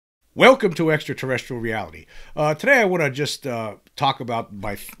Welcome to Extraterrestrial Reality. Today I want to just talk about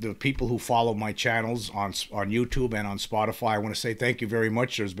the people who follow my channels on YouTube and on Spotify. I want to say thank you very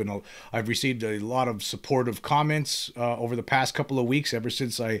much. I've received a lot of supportive comments over the past couple of weeks, ever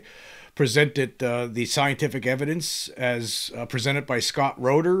since I presented the scientific evidence as presented by Scott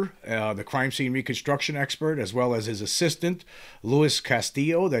Roeder, the crime scene reconstruction expert, as well as his assistant, Luis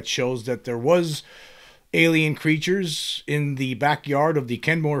Castillo, that shows that there was alien creatures in the backyard of the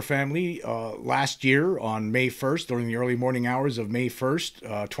Kenmore family last year on May 1st, during the early morning hours of May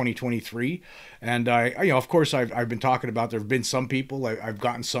 1st, 2023. And of course, I've been talking about, there have been some people, I've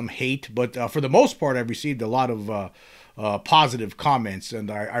gotten some hate, but for the most part, I've received a lot of positive comments, and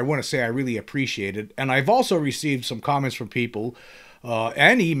I want to say I really appreciate it. And I've also received some comments from people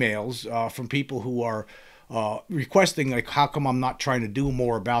and emails from people who are requesting, like, how come I'm not trying to do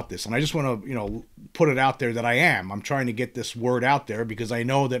more about this? And I just want to, put it out there that I'm trying to get this word out there, because I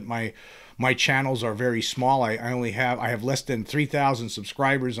know that my channels are very small. I have less than 3,000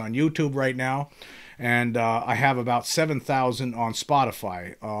 subscribers on YouTube right now, and I have about 7,000 on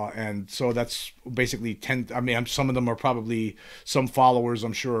Spotify, and so that's basically 10. I mean, some of them are probably, some followers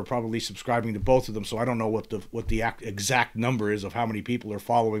I'm sure are probably subscribing to both of them, so I don't know what the exact number is of how many people are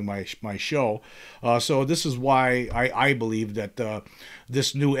following my show. So this is why I believe that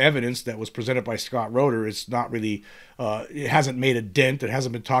this new evidence that was presented by Scott Roeder is not really, it hasn't made a dent. It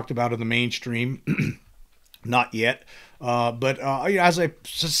hasn't been talked about in the mainstream. Not yet. But as I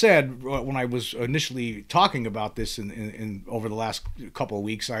said when I was initially talking about this in over the last couple of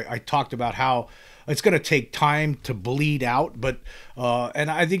weeks, I talked about how it's going to take time to bleed out, but and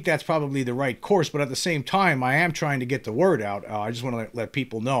I think that's probably the right course. But at the same time, I am trying to get the word out. I just want to let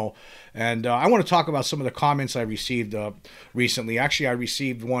people know. And I want to talk about some of the comments I received recently. Actually, I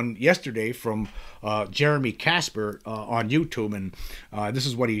received one yesterday from Jeremy Casper on YouTube, and this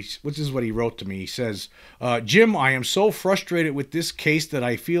is what he wrote to me. He says, "Jim, I am so frustrated with this case that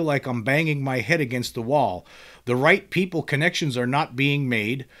I feel like I'm banging my head against the wall. The right people connections are not being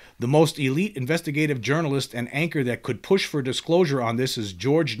made. The most elite investigative journalist and anchor that could push for disclosure on this is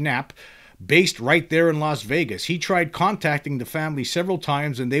George Knapp, based right there in Las Vegas. He tried contacting the family several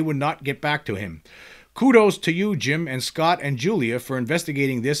times and they would not get back to him. Kudos to you, Jim, and Scott and Julia for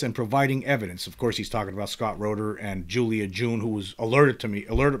investigating this and providing evidence." Of course, he's talking about Scott Roeder and Julia June, who was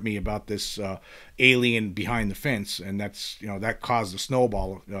alerted me about this alien behind the fence, and that's, that caused a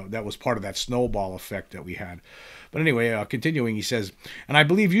snowball. That was part of that snowball effect that we had. But anyway, continuing, he says, "And I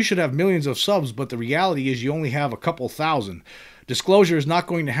believe you should have millions of subs, but the reality is you only have a couple thousand. Disclosure is not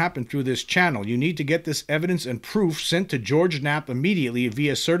going to happen through this channel. You need to get this evidence and proof sent to George Knapp immediately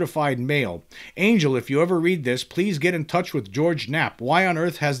via certified mail. Angel, if you ever read this, please get in touch with George Knapp. Why on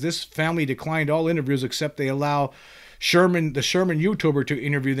earth has this family declined all interviews except they allow the Sherman YouTuber to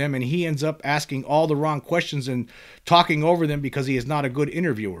interview them, and he ends up asking all the wrong questions and talking over them because he is not a good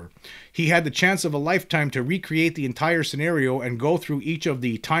interviewer? He had the chance of a lifetime to recreate the entire scenario and go through each of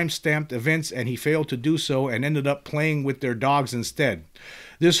the time-stamped events, and he failed to do so and ended up playing with their dogs instead.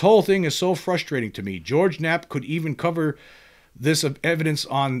 This whole thing is so frustrating to me. George Knapp could even cover this evidence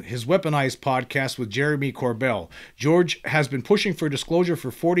on his Weaponized podcast with Jeremy Corbell. George has been pushing for disclosure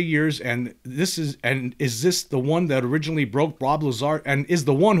for 40 years, and is this the one that originally broke Bob Lazar, and is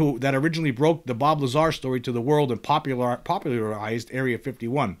the one that originally broke the Bob Lazar story to the world and popularized Area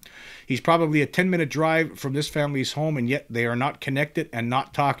 51. He's probably a 10-minute drive from this family's home, and yet they are not connected and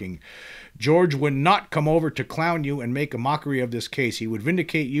not talking. George would not come over to clown you and make a mockery of this case. He would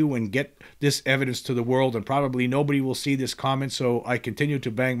vindicate you and get this evidence to the world, and probably nobody will see this comment, so I continue to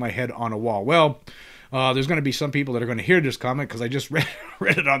bang my head on a wall." Well, there's going to be some people that are going to hear this comment because I just read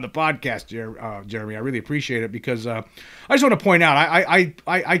it on the podcast, Jeremy. I really appreciate it, because I just want to point out,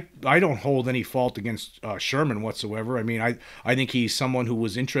 I don't hold any fault against Sherman whatsoever. I mean, I think he's someone who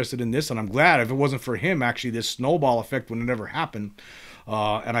was interested in this, and I'm glad. If it wasn't for him, actually, this snowball effect would have never happened.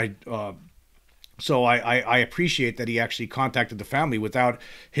 So I appreciate that he actually contacted the family. Without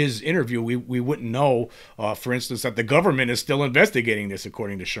his interview, we wouldn't know, for instance, that the government is still investigating this,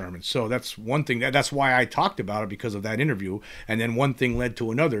 according to Sherman. So that's one thing. That's why I talked about it, because of that interview. And then one thing led to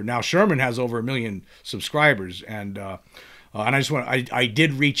another. Now, Sherman has over 1 million subscribers, and I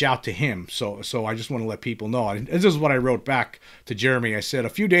did reach out to him, so I just want to let people know. And this is what I wrote back to Jeremy. I said, "A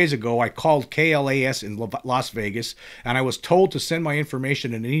few days ago, I called KLAS in Las Vegas, and I was told to send my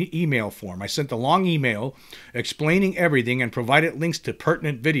information in an email form. I sent a long email explaining everything and provided links to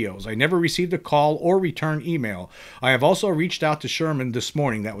pertinent videos. I never received a call or return email. I have also reached out to Sherman this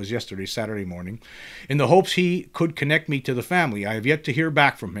morning," that was yesterday, Saturday morning, "in the hopes he could connect me to the family. I have yet to hear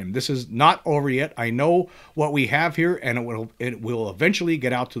back from him. This is not over yet. I know what we have here, and it will it will eventually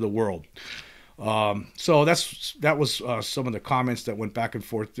get out to the world. So that was some of the comments that went back and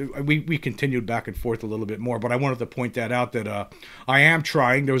forth. We continued back and forth a little bit more, but I wanted to point that out, that I am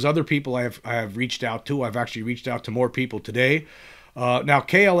trying. There was other people I have reached out to. I've actually reached out to more people today. Now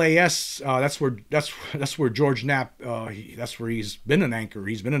KLAS, that's where George Knapp, that's where he's been an anchor.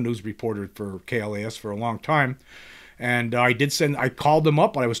 He's been a news reporter for KLAS for a long time. And I called them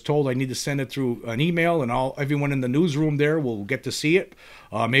up. I was told I need to send it through an email, and everyone in the newsroom there will get to see it.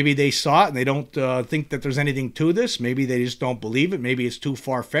 Maybe they saw it and they don't think that there's anything to this. Maybe they just don't believe it. Maybe it's too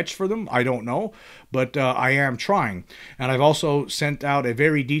far-fetched for them. I don't know. But I am trying. And I've also sent out a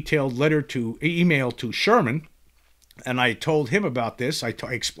very detailed email to Sherman. And I told him about this. I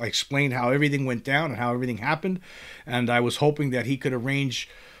explained how everything went down and how everything happened. And I was hoping that he could arrange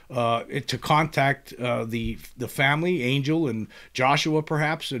to contact the family, Angel and Joshua,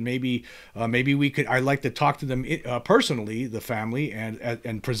 perhaps, and maybe we could. I'd like to talk to them personally, the family,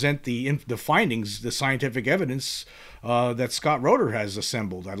 and present the findings, the scientific evidence that Scott Roeder has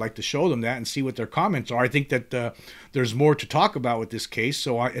assembled. I'd like to show them that and see what their comments are. I think that there's more to talk about with this case,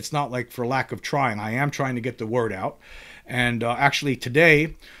 so it's not like for lack of trying. I am trying to get the word out, and actually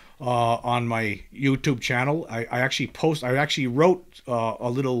today. On my YouTube channel, I actually wrote a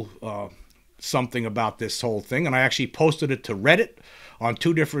little something about this whole thing, and I actually posted it to Reddit on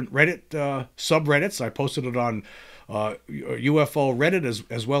 2 different Reddit subreddits. I posted it on UFO Reddit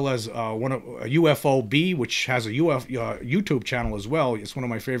as well as one of UFOB, which has a YouTube channel as well. It's one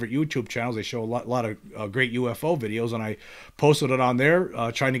of my favorite YouTube channels. They show a lot of great UFO videos, and I posted it on there,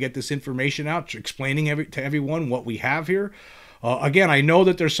 trying to get this information out, explaining to everyone what we have here. Again, I know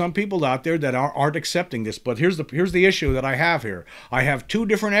that there's some people out there that aren't accepting this, but here's the issue that I have here. I have 2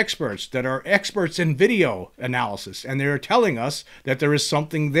 different experts that are experts in video analysis, and they're telling us that there is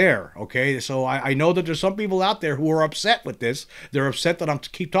something there, okay? So I know that there's some people out there who are upset with this. They're upset that I'm to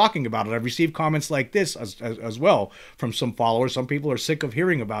keep talking about it. I've received comments like this as well from some followers. Some people are sick of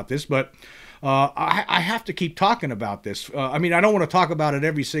hearing about this, but I have to keep talking about this. I mean, I don't want to talk about it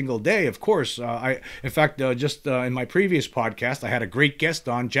every single day, of course. In fact, just in my previous podcast, I had a great guest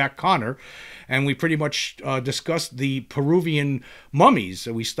on, Jack Connor, and we pretty much discussed the Peruvian mummies.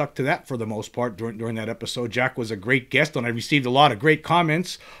 We stuck to that for the most part during that episode. Jack was a great guest, and I received a lot of great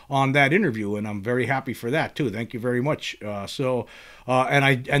comments on that interview, and I'm very happy for that too. Thank you very much.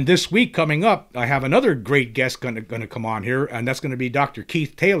 And this week coming up, I have another great guest going to come on here, and that's going to be Dr.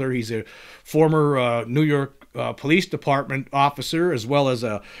 Keith Taylor. He's a former New York police department officer, as well as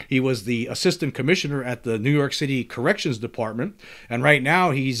he was the assistant commissioner at the New York City Corrections Department, and right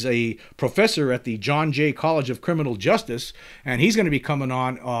now he's a professor at the John Jay College of Criminal Justice, and he's going to be coming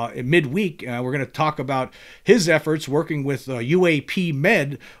on midweek. We're going to talk about his efforts working with UAP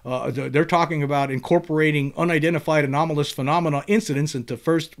Med. They're talking about incorporating unidentified anomalous phenomena incidents into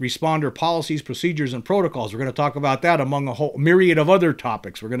first responder policies, procedures, and protocols. We're going to talk about that among a whole myriad of other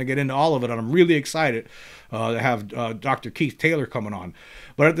topics. We're going to get into all of it, and I'm really excited to have Dr. Keith Taylor coming on.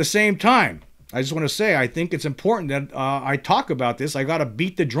 But at the same time, I just want to say, I think it's important that I talk about this. I got to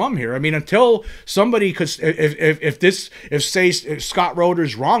beat the drum here. I mean, until somebody could, if Scott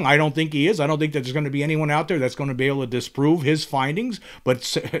Roeder's wrong, I don't think he is. I don't think that there's going to be anyone out there that's going to be able to disprove his findings.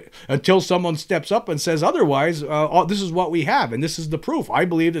 But until someone steps up and says otherwise, this is what we have, and this is the proof. I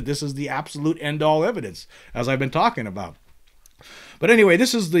believe that this is the absolute end-all evidence, as I've been talking about. But anyway,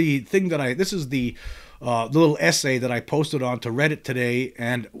 this is the thing that this is the little essay that I posted onto Reddit today,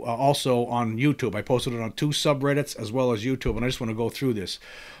 and also on YouTube. I posted it on 2 subreddits as well as YouTube, and I just want to go through this.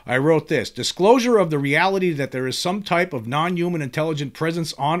 I wrote this: disclosure of the reality that there is some type of non-human intelligent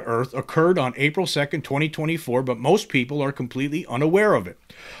presence on Earth occurred on April 2nd, 2024, but most people are completely unaware of it.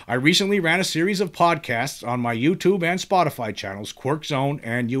 I recently ran a series of podcasts on my YouTube and Spotify channels, Quark Zone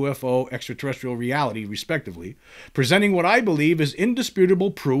and UFO Extraterrestrial Reality, respectively, presenting what I believe is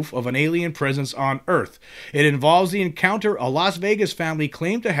indisputable proof of an alien presence on Earth. It involves the encounter a Las Vegas family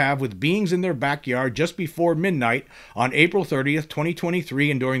claimed to have with beings in their backyard just before midnight on April 30th,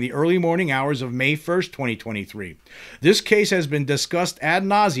 2023, and during the early morning hours of May 1st, 2023. This case has been discussed ad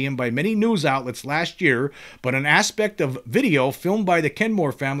nauseum by many news outlets last year, but an aspect of video filmed by the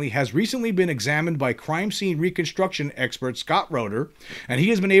Kenmore family has recently been examined by crime scene reconstruction expert Scott Roeder, and he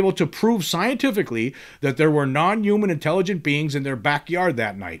has been able to prove scientifically that there were non-human intelligent beings in their backyard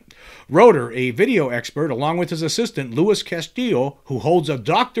that night. Roeder, a video expert, along with his assistant Luis Castillo, who holds a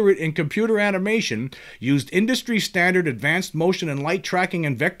doctorate in computer animation, used industry-standard advanced motion and light tracking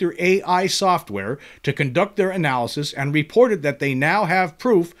and vector AI software to conduct their analysis, and reported that they now have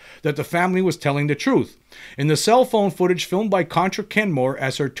proof that the family was telling the truth. In the cell phone footage filmed by Contra Kenmore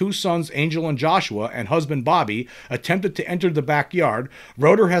as her two sons Angel and Joshua and husband Bobby attempted to enter the backyard,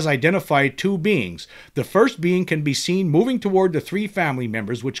 Roeder has identified two beings. The first being can be seen moving toward the three family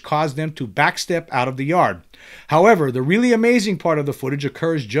members, which caused them to backstep out of the yard. However, the really amazing part of the footage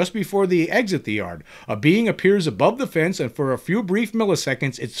occurs just before they exit the yard. A being appears above the fence, and for a few brief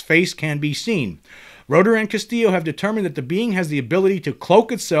milliseconds, its face can be seen. Roeder and Castillo have determined that the being has the ability to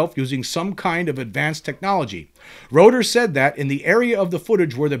cloak itself using some kind of advanced technology. Roeder said that in the area of the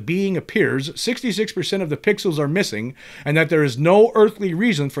footage where the being appears, 66% of the pixels are missing, and that there is no earthly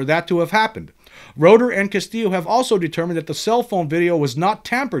reason for that to have happened. Roeder and Castillo have also determined that the cell phone video was not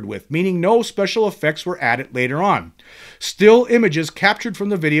tampered with, meaning no special effects were added later on. Still images captured from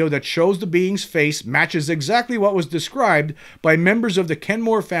the video that shows the being's face matches exactly what was described by members of the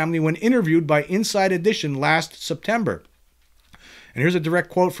Kenmore family when interviewed by Inside Edition last September. And here's a direct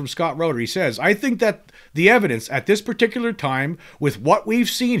quote from Scott Roeder. He says, "I think that the evidence at this particular time with what we've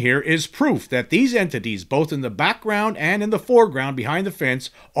seen here is proof that these entities, both in the background and in the foreground behind the fence,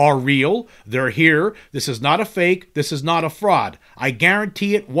 are real. They're here. This is not a fake. This is not a fraud. I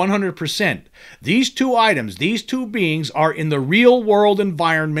guarantee it 100%. These two items, these two beings are in the real world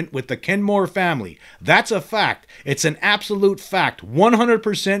environment with the Kenmore family. That's a fact. It's an absolute fact.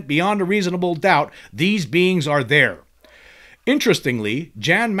 100% beyond a reasonable doubt, these beings are there." Interestingly,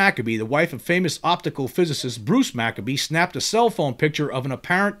 Jan Maccabee, the wife of famous optical physicist Bruce Maccabee, snapped a cell phone picture of an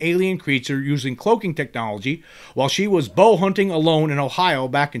apparent alien creature using cloaking technology while she was bow hunting alone in Ohio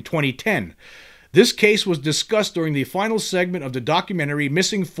back in 2010. This case was discussed during the final segment of the documentary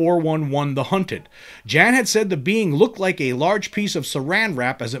Missing 411 The Hunted. Jan had said the being looked like a large piece of saran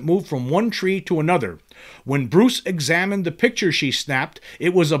wrap as it moved from one tree to another. When Bruce examined the picture she snapped,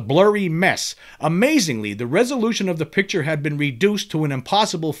 it was a blurry mess. Amazingly, the resolution of the picture had been reduced to an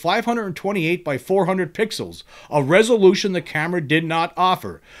impossible 528 by 400 pixels, a resolution the camera did not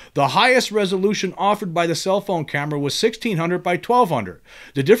offer. The highest resolution offered by the cell phone camera was 1600 by 1200.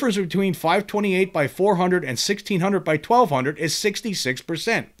 The difference between 528 by 400 and 1600 by 1200 is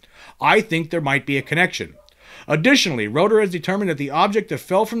 66%. I think there might be a connection. Additionally, Roeder has determined that the object that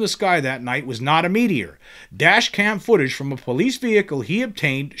fell from the sky that night was not a meteor. Dash cam footage from a police vehicle he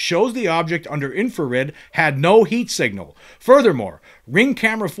obtained shows the object under infrared had no heat signal. Furthermore, ring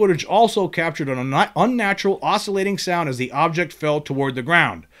camera footage also captured an unnatural oscillating sound as the object fell toward the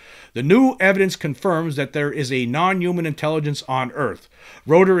ground. The new evidence confirms that there is a non-human intelligence on Earth.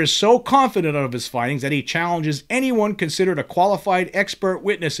 Roeder is so confident of his findings that he challenges anyone considered a qualified expert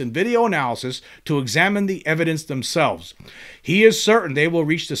witness in video analysis to examine the evidence themselves. He is certain they will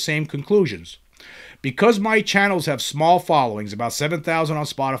reach the same conclusions. Because my channels have small followings, about 7,000 on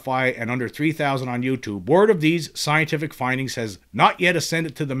Spotify and under 3,000 on YouTube, word of these scientific findings has not yet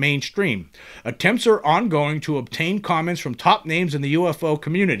ascended to the mainstream. Attempts are ongoing to obtain comments from top names in the UFO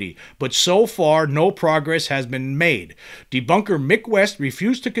community, but so far no progress has been made. Debunker Mick West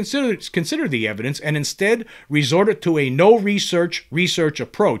refused to consider the evidence and instead resorted to a no-research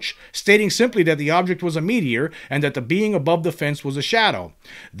approach, stating simply that the object was a meteor and that the being above the fence was a shadow.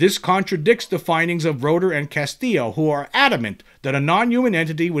 This contradicts the findings of Roeder and Castillo, who are adamant that a non-human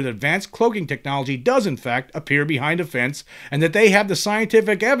entity with advanced cloaking technology does in fact appear behind a fence and that they have the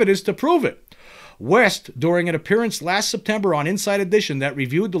scientific evidence to prove it. West, during an appearance last September on Inside Edition that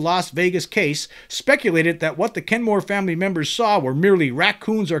reviewed the Las Vegas case, speculated that what the Kenmore family members saw were merely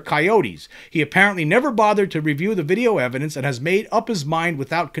raccoons or coyotes. He apparently never bothered to review the video evidence and has made up his mind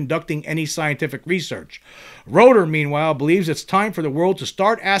without conducting any scientific research. Roeder, meanwhile, believes it's time for the world to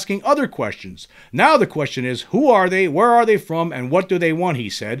start asking other questions. Now the question is, who are they, where are they from, and what do they want, he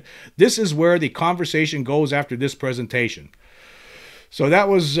said. This is where the conversation goes after this presentation. So that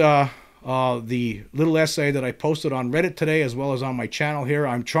was the little essay that I posted on Reddit today as well as on my channel here.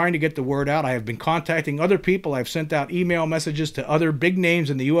 I'm trying to get the word out. I have been contacting other people. I've sent out email messages to other big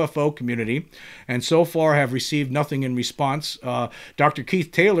names in the UFO community, and so far have received nothing in response. Dr.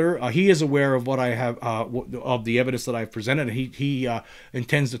 Keith Taylor, he is aware of what I have, of the evidence that I've presented, and he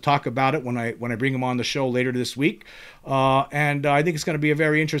intends to talk about it when I bring him on the show later this week. And I think it's going to be a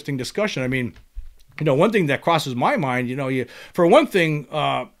very interesting discussion. I mean, one thing that crosses my mind, for one thing,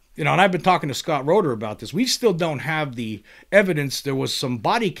 and I've been talking to Scott Roeder about this. We still don't have the evidence. There was some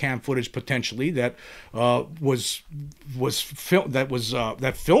body cam footage potentially that that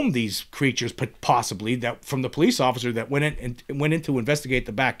filmed these creatures, possibly that from the police officer that went in to investigate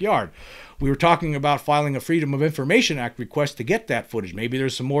the backyard. we were talking about filing a Freedom of Information Act request to get that footage. Maybe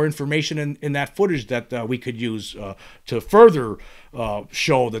there's some more information in that footage that we could use to further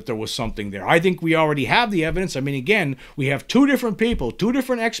show that there was something there. I think we already have the evidence. I mean, again, we have two different people, two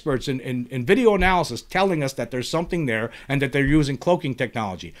different experts in video analysis telling us that there's something there and that they're using cloaking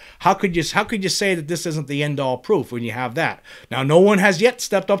technology. How could you say that this isn't the end-all proof when you have that? Now, no one has yet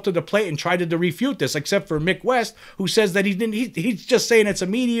stepped up to the plate and tried to refute this, except for Mick West, who says that he's just saying it's a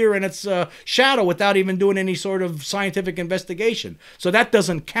meteor and it's a shadow without even doing any sort of scientific investigation. So that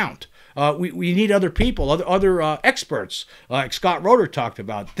doesn't count. We need other people, other experts, like Scott Roeder talked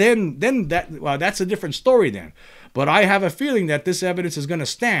about. Then that's a different story then. But I have a feeling that this evidence is going to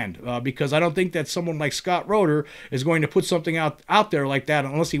stand because I don't think that someone like Scott Roeder is going to put something out there like that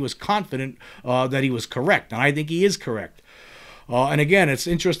unless he was confident that he was correct. And I think he is correct. And again, it's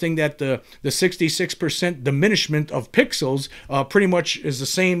interesting that the 66% diminishment of pixels pretty much is the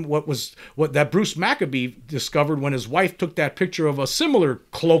same what that Bruce Maccabee discovered when his wife took that picture of a similar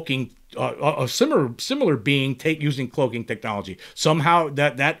cloaking a similar being using cloaking technology. Somehow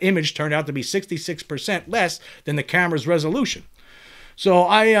that image turned out to be 66% less than the camera's resolution. So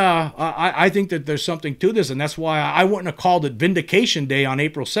I think that there's something to this, and that's why I wouldn't have called it Vindication Day on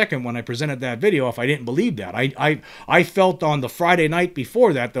April 2nd when I presented that video if I didn't believe that. I felt on the Friday night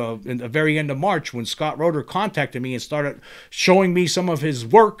before that, in the very end of March, when Scott Roeder contacted me and started showing me some of his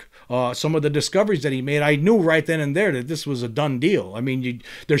work, some of the discoveries that he made, I knew right then and there that this was a done deal. I mean,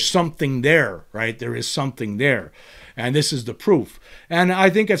 there's something there, right? There is something there. And this is the proof. And I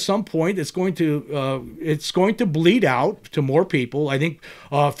think at some point it's going to bleed out to more people. I think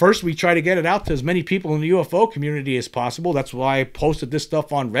first we try to get it out to as many people in the UFO community as possible. That's why I posted this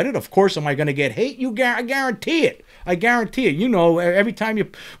stuff on Reddit. Of course, am I going to get hate? I guarantee it. I guarantee it. You know, every time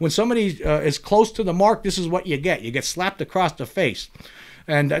when somebody is close to the mark, this is what you get. You get slapped across the face.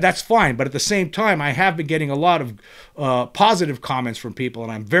 And that's fine. But at the same time, I have been getting a lot of positive comments from people,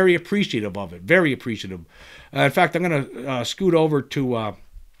 and I'm very appreciative of it. Very appreciative. In fact, I'm going to scoot over to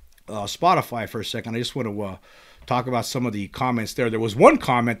Spotify for a second. I just want to talk about some of the comments there. There was one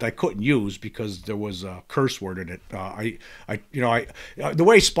comment I couldn't use because there was a curse word in it. The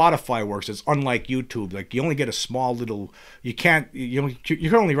way Spotify works, it's unlike YouTube. Like, you only get a small little. You can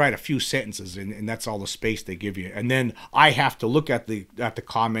only write a few sentences, and that's all the space they give you. And then I have to look at the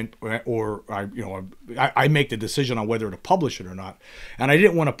comment, or I make the decision on whether to publish it or not. And I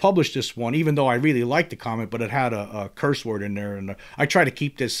didn't want to publish this one, even though I really liked the comment, but it had a curse word in there, and I try to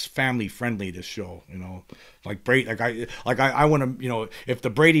keep this family friendly. This show, like Brady, I want to, if the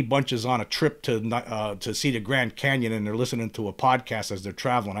Brady Bunch is on a trip to see the Grand Canyon and they're listening to a podcast as they're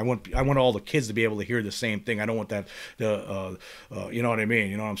traveling, I want all the kids to be able to hear the same thing. I don't want that, you know what I mean?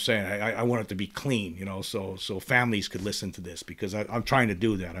 You know what I'm saying? I want it to be clean, so families could listen to this, because I'm trying to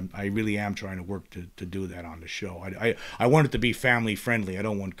do that. I really am trying to work to do that on the show. I want it to be family friendly. I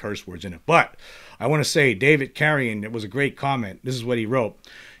don't want curse words in it. But I want to say, David Carrion, it was a great comment. This is what he wrote.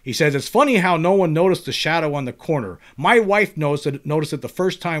 He says, "It's funny how no one noticed the shadow on the corner. My wife noticed it the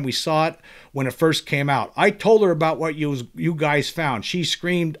first time we saw it when it first came out. I told her about what you guys found. She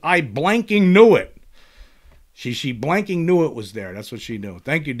screamed, 'I blanking knew it.'" She blanking knew it was there. That's what she knew.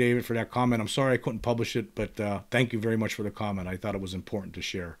 Thank you, David, for that comment. I'm sorry I couldn't publish it, but thank you very much for the comment. I thought it was important to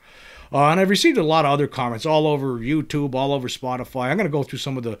share. And I've received a lot of other comments all over YouTube, all over Spotify. I'm going to go through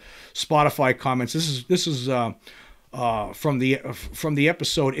some of the Spotify comments. This is from the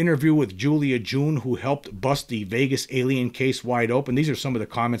episode Interview with Julia June, who helped bust the Vegas alien case wide open. These are some of the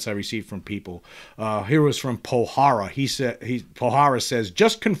comments I received from people. Here was from Pohara. Pohara says,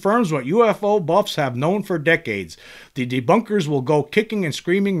 "Just confirms what UFO buffs have known for decades. The debunkers will go kicking and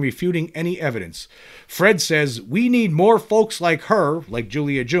screaming, refuting any evidence." Fred says, "We need more folks like her," like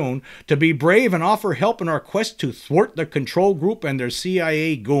Julia June, "to be brave and offer help in our quest to thwart the control group and their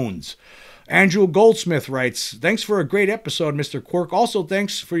CIA goons." Andrew Goldsmith writes, "Thanks for a great episode, Mr. Quirk. Also,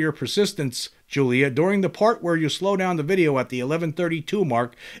 thanks for your persistence, Julia. During the part where you slow down the video at the 11:32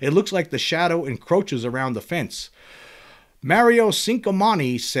 mark, it looks like the shadow encroaches around the fence." Mario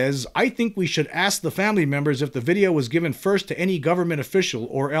Cincomani says, "I think we should ask the family members if the video was given first to any government official,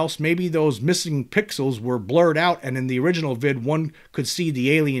 or else maybe those missing pixels were blurred out and in the original vid one could see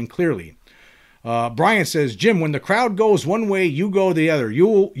the alien clearly." Brian says, "Jim, when the crowd goes one way, you go the other.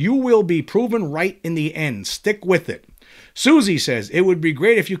 You will be proven right in the end. Stick with it." Susie says, it would be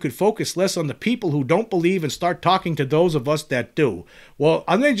great if you could focus less on the people who don't believe and start talking to those of us that do. Well,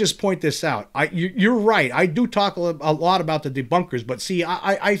 I'm going to just point this out. You're right. I do talk a lot about the debunkers, but see,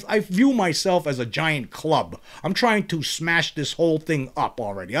 I view myself as a giant club. I'm trying to smash this whole thing up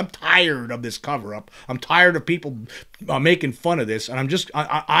already. I'm tired of this cover-up. I'm tired of people making fun of this, and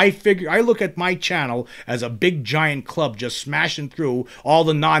I figure I look at my channel as a big giant club just smashing through all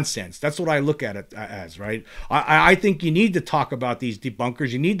the nonsense. That's what I look at it as, right? I think you need to talk about these debunkers.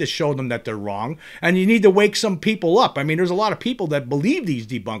 You need to show them that they're wrong, and you need to wake some people up. I mean, there's a lot of people that believe these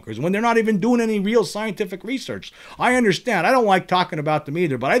debunkers when they're not even doing any real scientific research. I understand. I don't like talking about them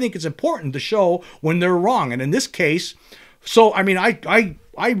either, but I think it's important to show when they're wrong. And in this case, so I mean, I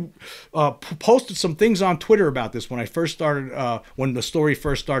posted some things on Twitter about this when I first started, when the story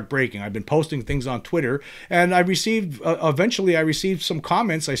first started breaking. I've been posting things on Twitter, and I received, eventually I received some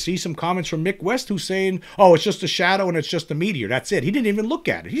comments. I see some comments from Mick West who's saying, oh, it's just a shadow and it's just a meteor. That's it. He didn't even look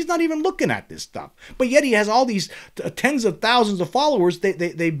at it. He's not even looking at this stuff. But yet he has all these tens of thousands of followers.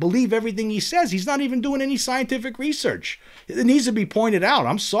 They believe everything he says. He's not even doing any scientific research. It needs to be pointed out.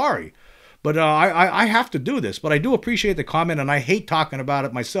 I'm sorry. But I have to do this. But I do appreciate the comment, and I hate talking about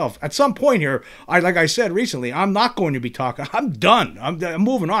it myself. At some point here, like I said recently, I'm not going to be talking. I'm done. I'm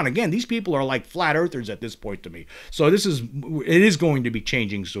moving on. Again, these people are like flat earthers at this point to me. So it is going to be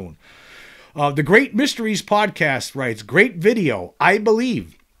changing soon. The Great Mysteries podcast writes, great video, I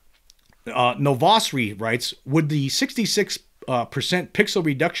believe. Novosri writes, would the 66% pixel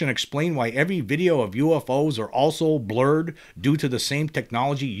reduction explain why every video of UFOs are also blurred due to the same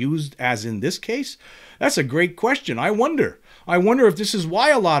technology used as in this case? That's a great question. I wonder if this is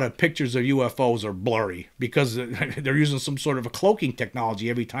why a lot of pictures of UFOs are blurry, because they're using some sort of a cloaking technology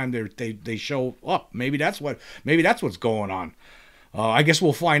every time they show up. Maybe that's what's going on. I guess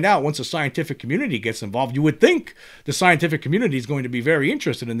we'll find out once the scientific community gets involved. You would think the scientific community is going to be very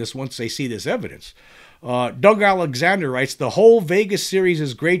interested in this once they see this evidence. Doug Alexander writes, the whole Vegas series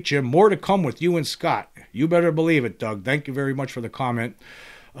is great, Jim. More to come with you and Scott. You better believe it, Doug. Thank you very much for the comment.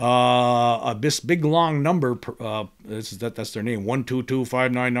 This big long number, that's their name,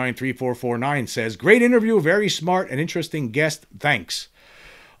 122-599-3449, says, great interview, very smart and interesting guest. Thanks.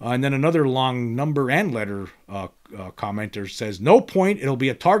 And then another long number and letter commenter says, no point. It'll be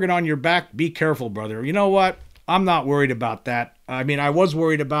a target on your back. Be careful, brother. You know what? I'm not worried about that. I mean, I was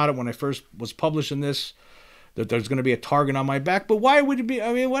worried about it when I first was publishing this, that there's going to be a target on my back. But why would it be?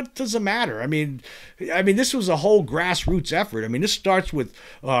 I mean, what does it matter? I mean, this was a whole grassroots effort. I mean, this starts with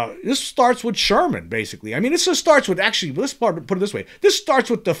Sherman, basically. I mean, this just starts with, actually, let's put it this way. This starts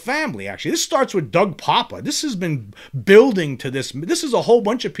with the family, actually. This starts with Doug Papa. This has been building to this. This is a whole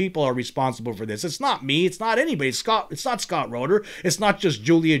bunch of people are responsible for this. It's not me. It's not anybody. It's not Scott Roeder. It's not just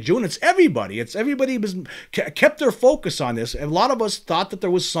Julia June. It's everybody. It's everybody was kept their focus on this. A lot of us thought that there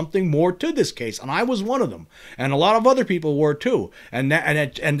was something more to this case, and I was one of them. And a lot of other people were too. And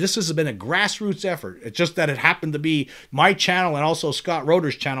this has been a grassroots effort. It's just that it happened to be my channel and also Scott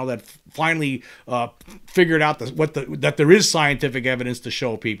Roeder's channel that finally figured out that there is scientific evidence to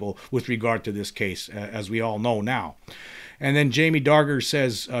show people with regard to this case, as we all know now. And then Jamie Darger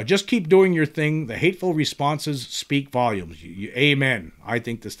says, just keep doing your thing. The hateful responses speak volumes. Amen. I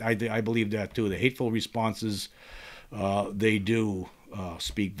think this. I believe that too. The hateful responses, they do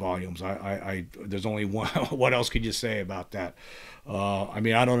speak volumes. There's only one. What else could you say about that? I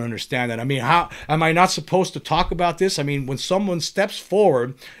mean, I don't understand that. I mean, how am I not supposed to talk about this? I mean, when someone steps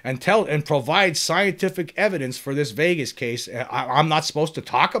forward and provides scientific evidence for this Vegas case, I'm not supposed to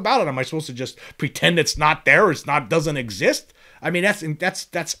talk about it. Am I supposed to just pretend it's not there? Doesn't exist? I mean,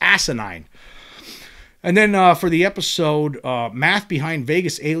 that's asinine. And then for the episode, math behind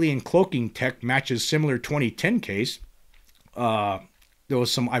Vegas alien cloaking tech matches similar 2010 case. There was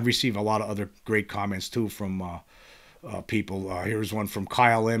some. I received a lot of other great comments too from people. Here's one from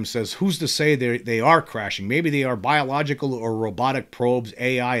Kyle M. Says, "Who's to say they are crashing? Maybe they are biological or robotic probes,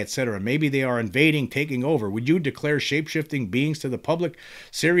 AI, etc. Maybe they are invading, taking over. Would you declare shape-shifting beings to the public?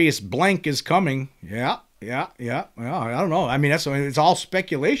 Serious blank is coming." Yeah. Well, I don't know. I mean, it's all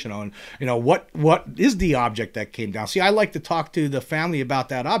speculation on, what is the object that came down. See, I like to talk to the family about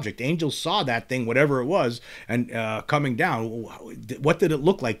that object. Angel saw that thing, whatever it was, and coming down. What did it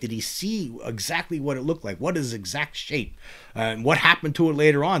look like? Did he see exactly what it looked like? What is exact shape? And what happened to it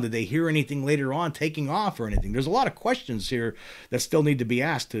later on? Did they hear anything later on taking off or anything? There's a lot of questions here that still need to be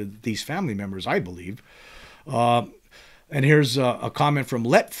asked to these family members, I believe. And here's a comment from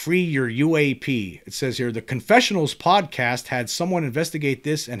Let Free Your UAP. It says here, the Confessionals podcast had someone investigate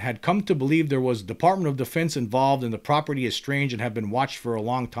this and had come to believe there was Department of Defense involved and the property is strange and have been watched for a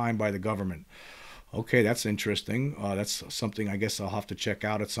long time by the government. Okay, that's interesting. That's something I guess I'll have to check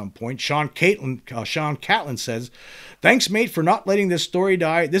out at some point. Sean Catlin says, "Thanks, mate, for not letting this story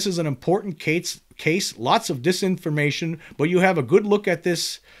die. This is an important case. Lots of disinformation, but you have a good look at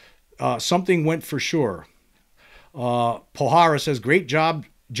this. Something went for sure." Pohara says, "Great job,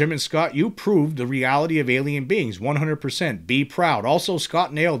 Jim and Scott. You proved the reality of alien beings. 100%. Be proud." Also,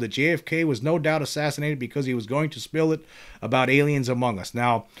 Scott nailed that JFK was no doubt assassinated because he was going to spill it about aliens among us.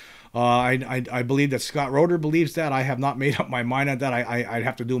 Now, I believe that Scott Roeder believes that. I have not made up my mind on that. I'd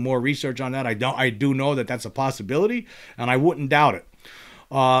have to do more research on that. I do know that that's a possibility, and I wouldn't doubt it.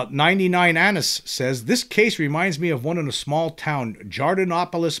 99 Anis says, "This case reminds me of one in a small town,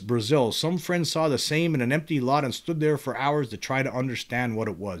 Jardinopolis, Brazil. Some friends saw the same in an empty lot and stood there for hours to try to understand what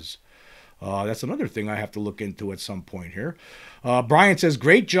it was." That's another thing I have to look into at some point here. Brian says,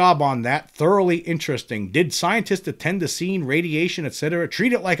 "Great job on that. Thoroughly interesting. Did scientists attend the scene, radiation, etc.?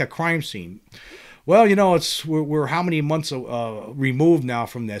 Treat it like a crime scene." Well, you know, we're how many months removed now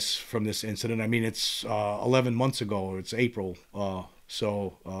from this incident? I mean, it's 11 months ago. It's April.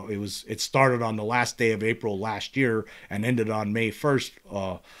 So it started on the last day of April last year and ended on May 1st,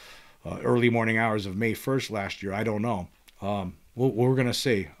 early morning hours of May 1st last year. I don't know. We're going to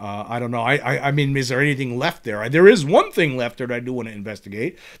see. I don't know. I mean, is there anything left there? There is one thing left there that I do want to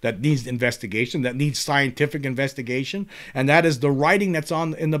investigate, that needs investigation, that needs scientific investigation, and that is the writing that's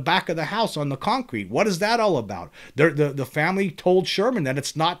in the back of the house on the concrete. What is that all about? The family told Sherman that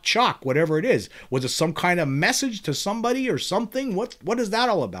it's not chalk, whatever it is. Was it some kind of message to somebody or something? What is that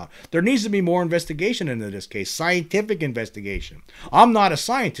all about? There needs to be more investigation into this case, scientific investigation. I'm not a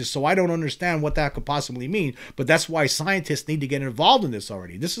scientist, so I don't understand what that could possibly mean, but that's why scientists need to get involved in this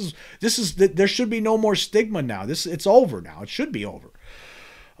already. There should be no more stigma now. It's over now. It should be over.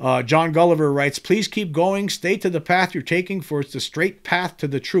 John Gulliver writes, "Please keep going. Stay to the path you're taking, for it's the straight path to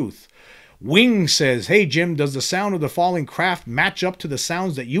the truth." Wing says, "Hey Jim, does the sound of the falling craft match up to the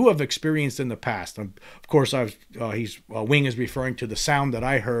sounds that you have experienced in the past?" Of course, Wing is referring to the sound that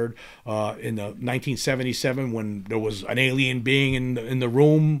I heard in 1977 when there was an alien being in the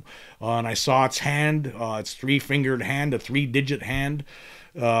room, and I saw its hand, its three-fingered hand, a three-digit hand.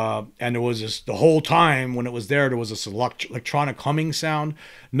 And there was the whole time when it was there was this electronic humming sound.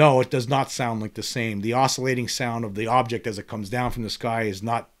 No, it does not sound like the same. The oscillating sound of the object as it comes down from the sky is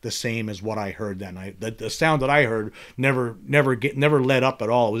not the same as what I heard that night. The sound that I heard never let up at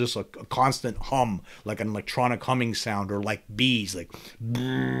all. It was just a constant hum, like an electronic humming sound, or like bees, like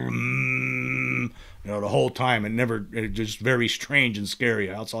the whole time. It just very strange and scary.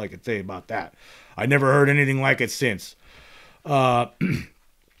 That's all I could say about that. I never heard anything like it since.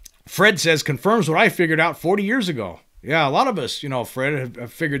 Fred says, "Confirms what I figured out 40 years ago." Yeah, a lot of us, Fred,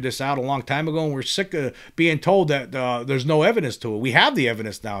 have figured this out a long time ago, and we're sick of being told that there's no evidence to it. We have the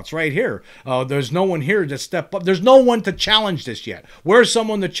evidence now. It's right here. There's no one here to step up. There's no one to challenge this yet. Where's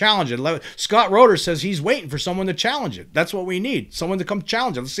someone to challenge it? Scott Roeder says he's waiting for someone to challenge it. That's what we need. Someone to come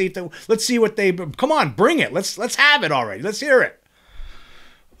challenge it. Let's see what they... Come on, bring it. Let's have it already. Let's hear it.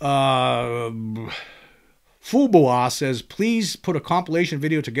 Fuboa says, "Please put a compilation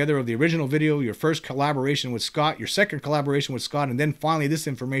video together of the original video, your first collaboration with Scott, your second collaboration with Scott, and then finally this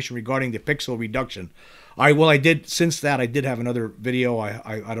information regarding the pixel reduction." I did, since that, I did have another video.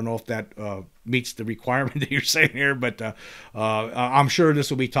 I don't know if that meets the requirement that you're saying here, but I'm sure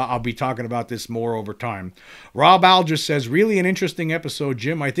this will be, I'll be talking about this more over time. Rob Alger says, "Really an interesting episode,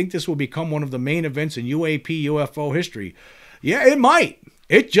 Jim. I think this will become one of the main events in UAP UFO history." Yeah, it might.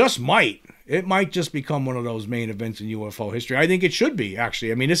 It just might. It might just become one of those main events in UFO history. I think it should be,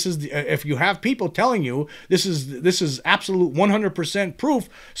 actually. I mean, this is if you have people telling you this is absolute 100% proof.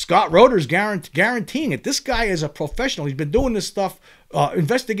 Scott Roeder's guaranteeing it. This guy is a professional. He's been doing this stuff,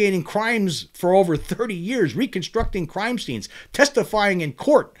 investigating crimes for over 30 years, reconstructing crime scenes, testifying in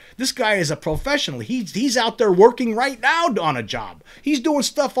court. This guy is a professional. He's out there working right now on a job. He's doing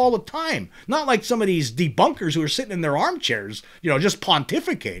stuff all the time. Not like some of these debunkers who are sitting in their armchairs, just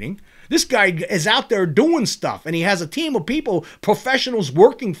pontificating. This guy is out there doing stuff, and he has a team of people, professionals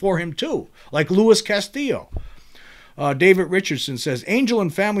working for him too, like Louis Castillo. David Richardson says, "Angel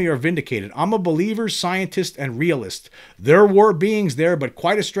and family are vindicated. I'm a believer, scientist, and realist. There were beings there, but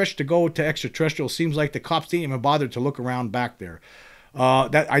quite a stretch to go to extraterrestrial. Seems like the cops didn't even bother to look around back there."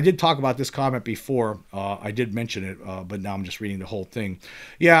 That I did talk about this comment before. I did mention it, but now I'm just reading the whole thing.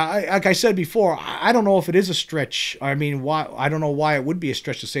 Yeah, like I said before, I don't know if it is a stretch. I mean, why? I don't know why it would be a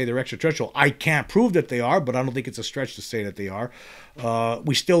stretch to say they're extraterrestrial. I can't prove that they are, but I don't think it's a stretch to say that they are.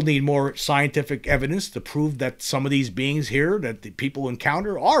 We still need more scientific evidence to prove that some of these beings here that the people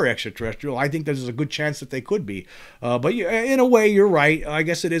encounter are extraterrestrial. I think there's a good chance that they could be. But in a way, you're right. I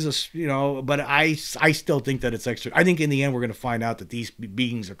guess it is but I still think that it's extra. I think in the end, we're going to find out that these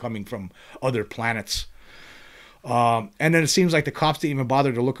beings are coming from other planets. And then it seems like the cops didn't even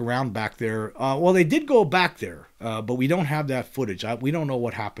bother to look around back there. Well, they did go back there, but we don't have that footage. We don't know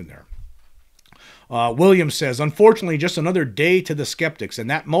what happened there. William says, unfortunately, just another day to the skeptics, and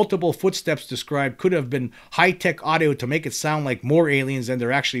that multiple footsteps described could have been high-tech audio to make it sound like more aliens than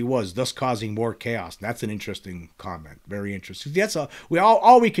there actually was, thus causing more chaos. That's an interesting comment. Very interesting.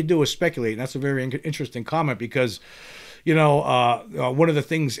 All we could do is speculate, and that's a very interesting comment because, one of the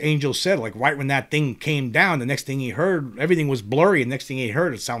things Angel said, like right when that thing came down, the next thing he heard, everything was blurry, and the next thing he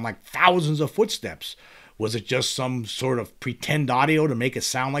heard, it sounded like thousands of footsteps. Was it just some sort of pretend audio to make it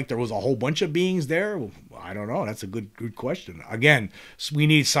sound like there was a whole bunch of beings there? Well, I don't know. That's a good question. Again, we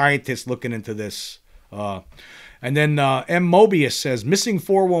need scientists looking into this. And then M. Mobius says, missing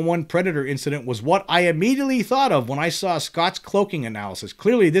 411 Predator incident was what I immediately thought of when I saw Scott's cloaking analysis.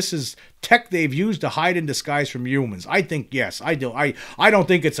 Clearly, this is tech they've used to hide in disguise from humans. I think, yes, I do. I don't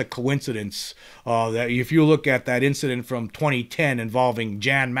think it's a coincidence that if you look at that incident from 2010 involving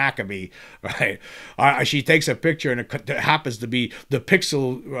Jan Maccabee, right? She takes a picture and it happens to be the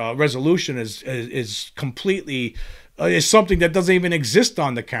pixel resolution is completely... is something that doesn't even exist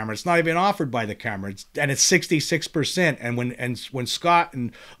on the camera. It's not even offered by the camera. And it's 66%. And when Scott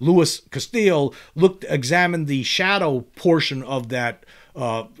and Louis Castillo examined the shadow portion of that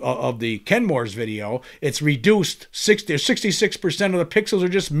of the Kenmore's video, it's reduced 66% of the pixels are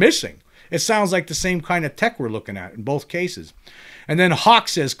just missing. It sounds like the same kind of tech we're looking at in both cases. And then Hawk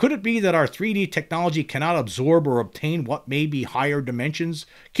says, could it be that our 3D technology cannot absorb or obtain what may be higher dimensions?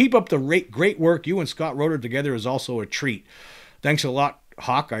 Keep up the great work. You and Scott Roeder together is also a treat. Thanks a lot,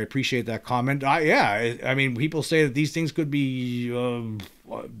 Hawk. I appreciate that comment. I mean, people say that these things could be from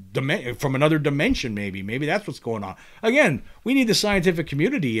another dimension, maybe. Maybe that's what's going on. Again, we need the scientific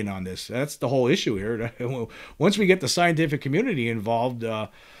community in on this. That's the whole issue here. Once we get the scientific community involved,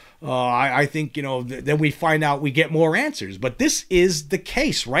 I think, then we find out we get more answers. But this is the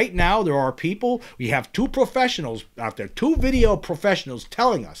case. Right now, there are people, we have two professionals out there, two video professionals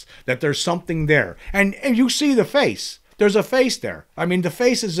telling us that there's something there. And you see the face. There's a face there. I mean, the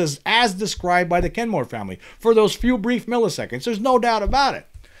face is as described by the Kenmore family for those few brief milliseconds. There's no doubt about it.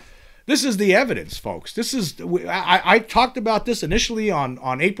 This is the evidence, folks. This is I talked about this initially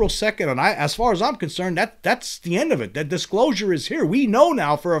on April 2nd, and as far as I'm concerned, that's the end of it. That disclosure is here. We know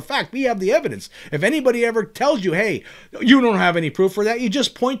now for a fact. We have the evidence. If anybody ever tells you, hey, you don't have any proof for that, you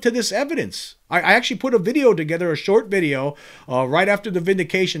just point to this evidence. I actually put a video together, a short video, right after the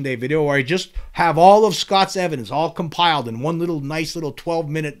Vindication Day video, where I just have all of Scott's evidence all compiled in one nice little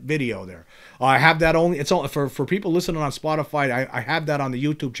 12-minute video there. I have that it's only for people listening on Spotify. I have that on the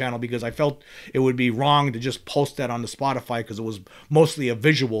YouTube channel because I felt it would be wrong to just post that on the Spotify because it was mostly a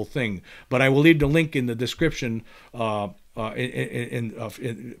visual thing. But I will leave the link in the description for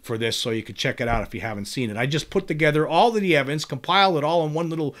this so you can check it out if you haven't seen it. I just put together all of the evidence, compile it all in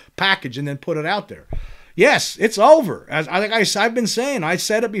one little package, and then put it out there. Yes, it's over. I've been saying, I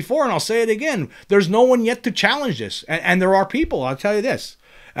said it before and I'll say it again. There's no one yet to challenge this. And there are people, I'll tell you this.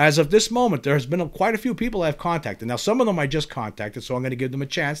 As of this moment, there has been quite a few people I've contacted. Now, some of them I just contacted, so I'm going to give them a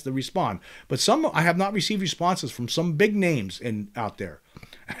chance to respond. But some I have not received responses from some big names out there,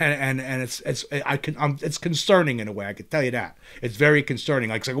 and it's concerning in a way. I can tell you that it's very concerning.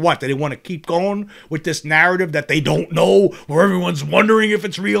 Like what? Do they want to keep going with this narrative that they don't know, where everyone's wondering if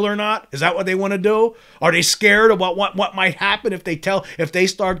it's real or not? Is that what they want to do? Are they scared about what might happen if they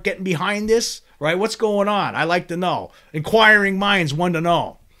start getting behind this? Right? What's going on? I like to know. Inquiring minds want to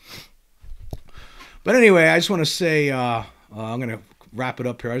know. But anyway, I just want to say, I'm going to wrap it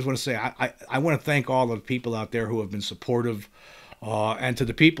up here. I just want to say, I want to thank all the people out there who have been supportive. And to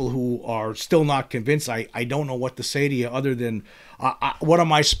the people who are still not convinced, I don't know what to say to you other than, what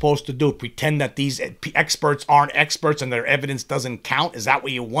am I supposed to do? Pretend that these experts aren't experts and their evidence doesn't count? Is that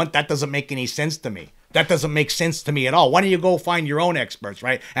what you want? That doesn't make any sense to me. That doesn't make sense to me at all. Why don't you go find your own experts,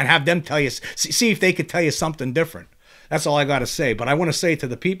 right? And have them tell you, see if they could tell you something different. That's all I got to say. But I want to say to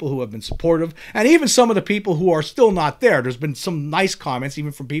the people who have been supportive, and even some of the people who are still not there's been some nice comments,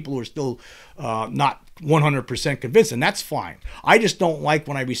 even from people who are still not 100% convinced, and that's fine. I just don't like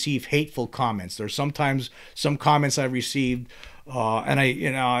when I receive hateful comments. There's sometimes some comments I've received And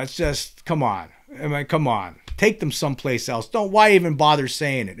it's just, come on. I mean, come on. Take them someplace else. Why even bother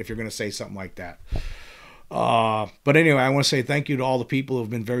saying it if you're going to say something like that? But anyway, I want to say thank you to all the people who have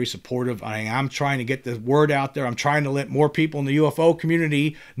been very supportive. I'm trying to get the word out there. I'm trying to let more people in the UFO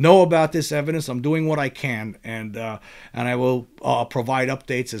community know about this evidence. I'm doing what I can, and I will provide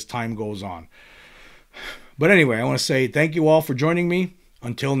updates as time goes on. But anyway, I want to say thank you all for joining me.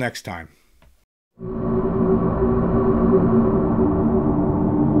 Until next time.